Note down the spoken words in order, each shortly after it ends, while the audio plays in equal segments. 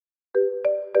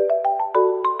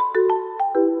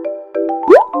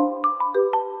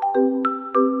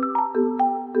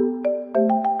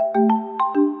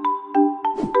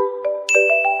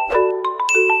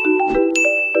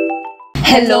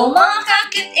Hello mga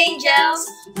ka-cute angels!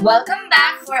 Welcome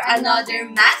back for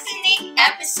another Math Unique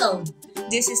episode.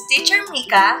 This is Teacher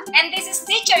Mika and this is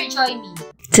Teacher Joyme.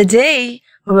 Today,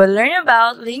 we will learn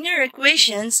about linear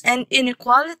equations and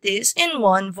inequalities in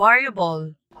one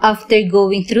variable. After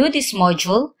going through this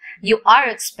module, you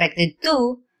are expected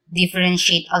to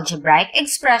differentiate algebraic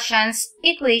expressions,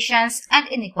 equations, and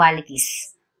inequalities.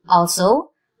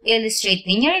 Also, illustrate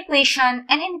linear equation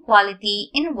and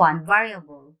inequality in one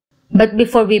variable. But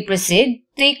before we proceed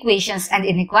to equations and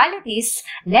inequalities,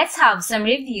 let's have some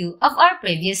review of our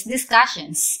previous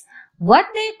discussions. What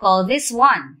do you call this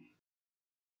one?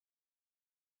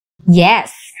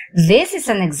 Yes, this is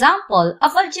an example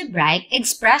of algebraic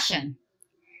expression.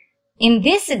 In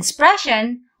this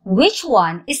expression, which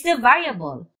one is the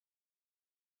variable?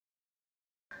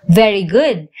 Very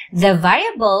good. The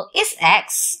variable is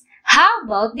x. How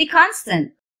about the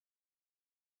constant?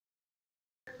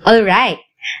 Alright,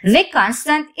 the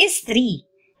constant is 3,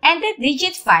 and the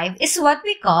digit 5 is what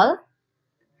we call?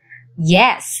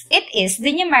 Yes, it is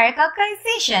the numerical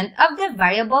coefficient of the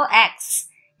variable x.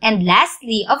 And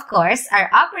lastly, of course, our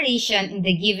operation in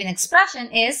the given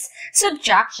expression is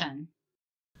subtraction.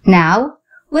 Now,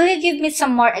 will you give me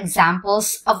some more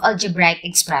examples of algebraic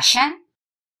expression?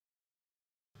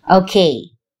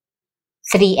 Okay.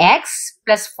 3x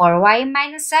plus 4y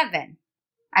minus 7.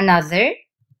 Another.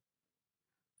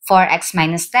 4x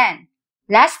minus 10.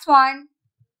 Last one.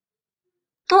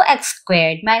 2x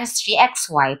squared minus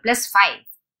 3xy plus 5.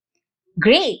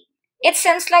 Great! It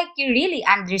seems like you really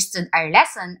understood our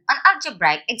lesson on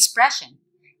algebraic expression.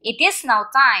 It is now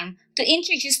time to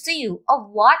introduce to you of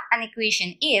what an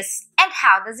equation is and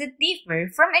how does it differ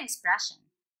from expression.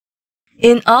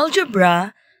 In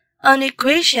algebra, an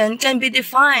equation can be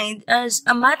defined as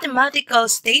a mathematical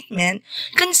statement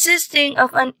consisting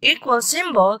of an equal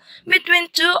symbol between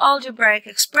two algebraic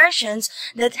expressions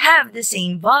that have the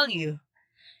same value.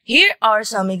 Here are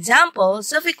some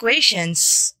examples of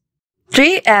equations.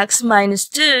 3x minus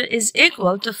 2 is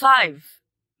equal to 5.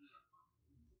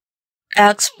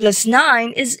 X plus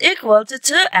 9 is equal to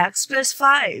 2x plus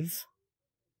 5.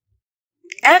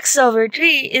 X over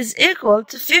 3 is equal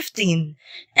to 15,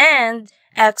 and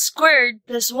x squared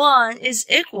plus 1 is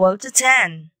equal to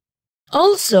 10.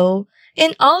 Also,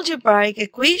 in algebraic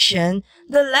equation,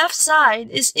 the left side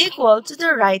is equal to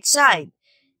the right side.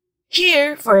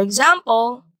 Here, for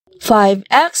example,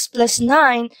 5x plus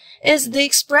 9 is the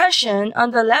expression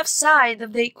on the left side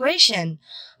of the equation,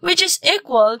 which is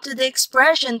equal to the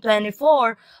expression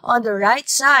 24 on the right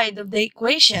side of the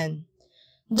equation.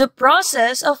 The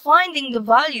process of finding the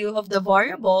value of the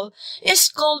variable is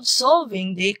called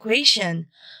solving the equation,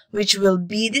 which will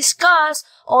be discussed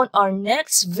on our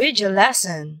next video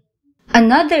lesson.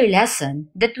 Another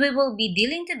lesson that we will be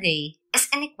dealing today is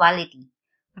inequality.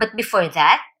 But before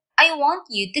that, I want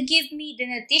you to give me the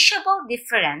noticeable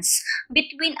difference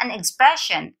between an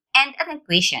expression and an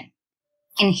equation.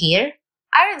 In here,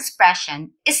 our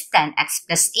expression is 10x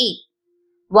plus 8,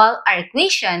 while our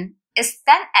equation is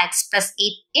 10x plus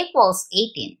 8 equals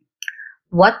 18.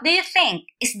 What do you think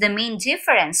is the main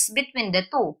difference between the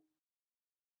two?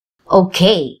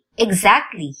 Okay,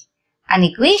 exactly. An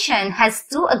equation has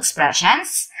two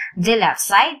expressions, the left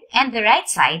side and the right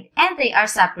side, and they are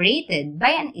separated by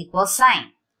an equal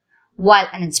sign. While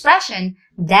an expression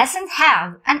doesn't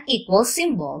have an equal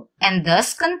symbol and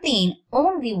thus contain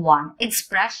only one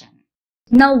expression.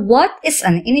 Now, what is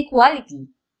an inequality?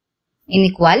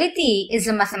 Inequality is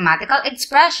a mathematical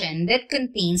expression that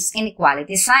contains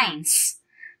inequality signs.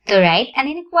 To write an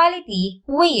inequality,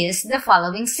 we use the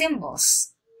following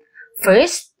symbols.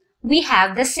 First, we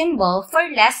have the symbol for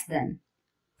less than.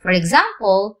 For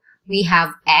example, we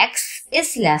have x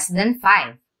is less than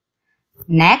 5.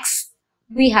 Next,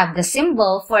 we have the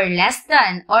symbol for less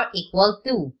than or equal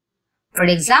to. For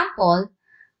example,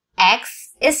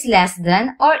 x is less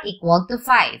than or equal to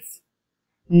 5.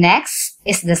 Next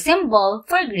is the symbol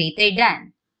for greater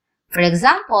than. For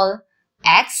example,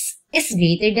 x is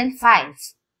greater than 5.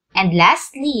 And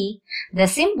lastly, the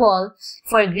symbol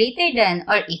for greater than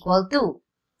or equal to.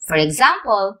 For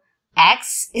example,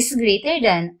 x is greater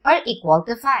than or equal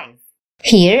to 5.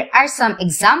 Here are some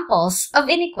examples of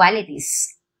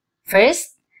inequalities.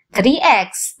 First,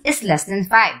 3x is less than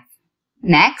 5.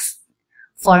 Next,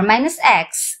 4 minus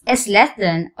x is less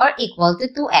than or equal to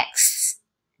 2x.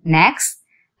 Next,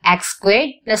 x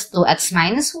squared plus 2x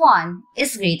minus 1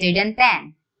 is greater than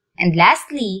 10. And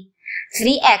lastly,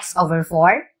 3x over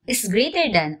 4 is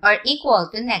greater than or equal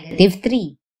to negative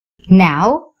 3.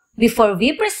 Now, before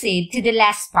we proceed to the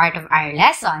last part of our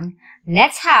lesson,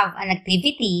 let's have an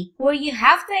activity where you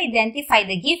have to identify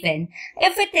the given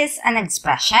if it is an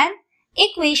expression,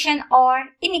 equation, or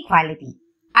inequality.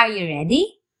 Are you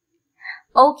ready?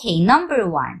 Okay, number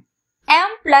 1. M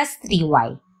plus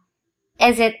 3y.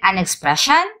 Is it an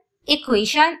expression,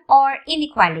 equation, or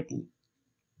inequality?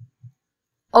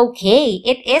 Okay,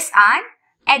 it is an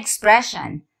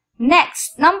expression.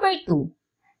 Next, number 2.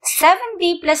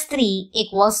 7b plus 3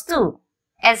 equals 2.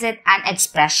 Is it an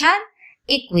expression,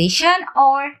 equation,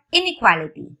 or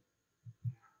inequality?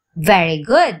 Very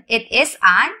good. It is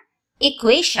an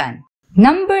equation.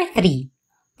 Number 3.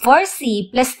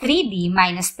 4c plus 3d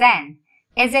minus 10.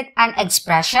 Is it an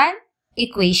expression,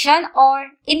 equation,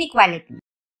 or inequality?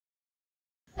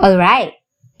 Alright,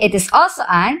 it is also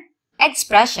an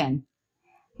expression.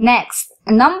 Next,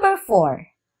 number 4.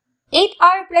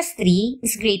 8r plus 3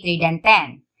 is greater than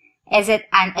 10. Is it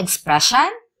an expression,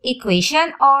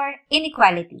 equation, or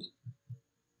inequality?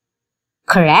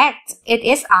 Correct. It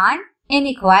is an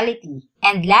inequality.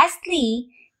 And lastly,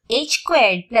 h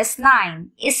squared plus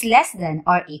 9 is less than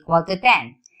or equal to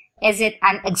 10. Is it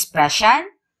an expression,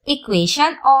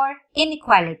 equation, or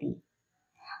inequality?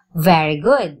 Very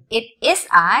good. It is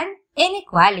an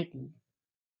inequality.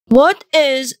 What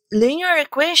is linear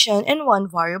equation in one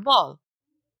variable?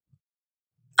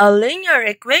 A linear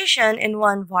equation in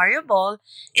one variable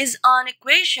is an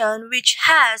equation which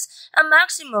has a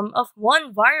maximum of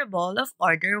one variable of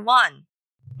order 1.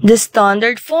 The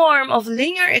standard form of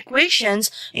linear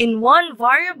equations in one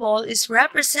variable is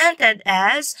represented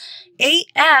as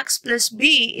ax plus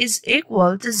b is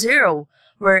equal to 0,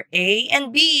 where a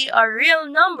and b are real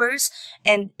numbers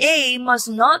and a must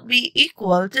not be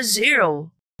equal to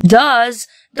 0. Thus,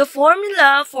 the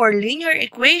formula for linear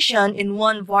equation in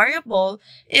one variable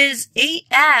is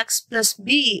ax plus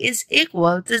b is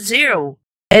equal to 0.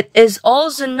 It is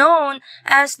also known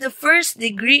as the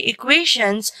first-degree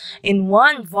equations in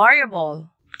one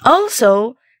variable.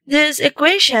 Also, this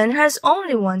equation has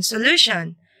only one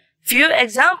solution. Few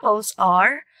examples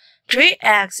are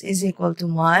 3x is equal to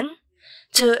 1,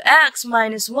 2x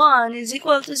minus 1 is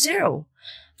equal to 0,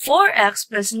 4x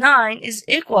plus 9 is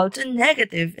equal to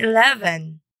negative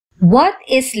 11. What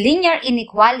is linear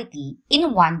inequality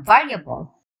in one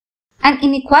variable? An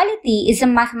inequality is a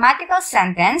mathematical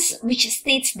sentence which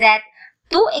states that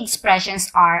two expressions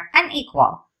are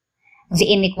unequal.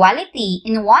 The inequality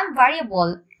in one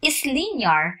variable is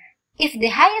linear if the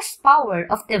highest power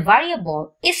of the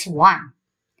variable is 1.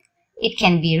 It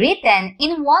can be written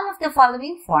in one of the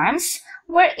following forms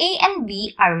where a and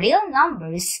b are real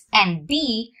numbers and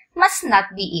b must not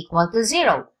be equal to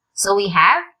 0. So we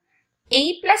have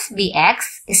a plus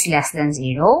bx is less than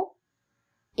 0,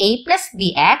 a plus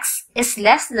bx is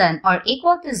less than or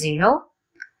equal to 0,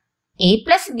 a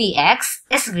plus bx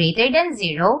is greater than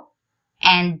 0,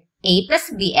 and a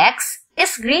plus bx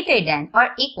is greater than or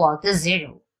equal to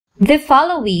 0. The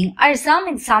following are some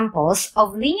examples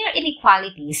of linear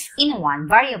inequalities in one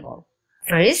variable.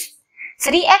 First,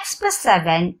 3x plus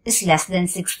 7 is less than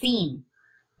 16.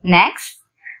 Next,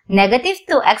 negative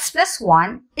 2x plus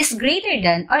 1 is greater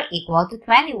than or equal to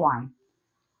 21.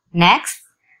 Next,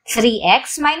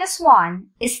 3x minus 1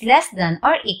 is less than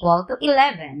or equal to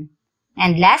 11.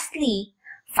 And lastly,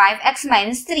 5x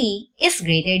minus 3 is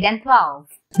greater than 12.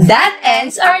 That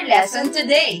ends our lesson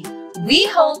today. We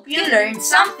hope you learned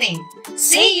something.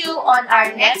 See you on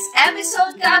our next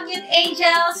episode, Acute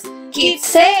Angels. Keep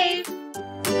safe!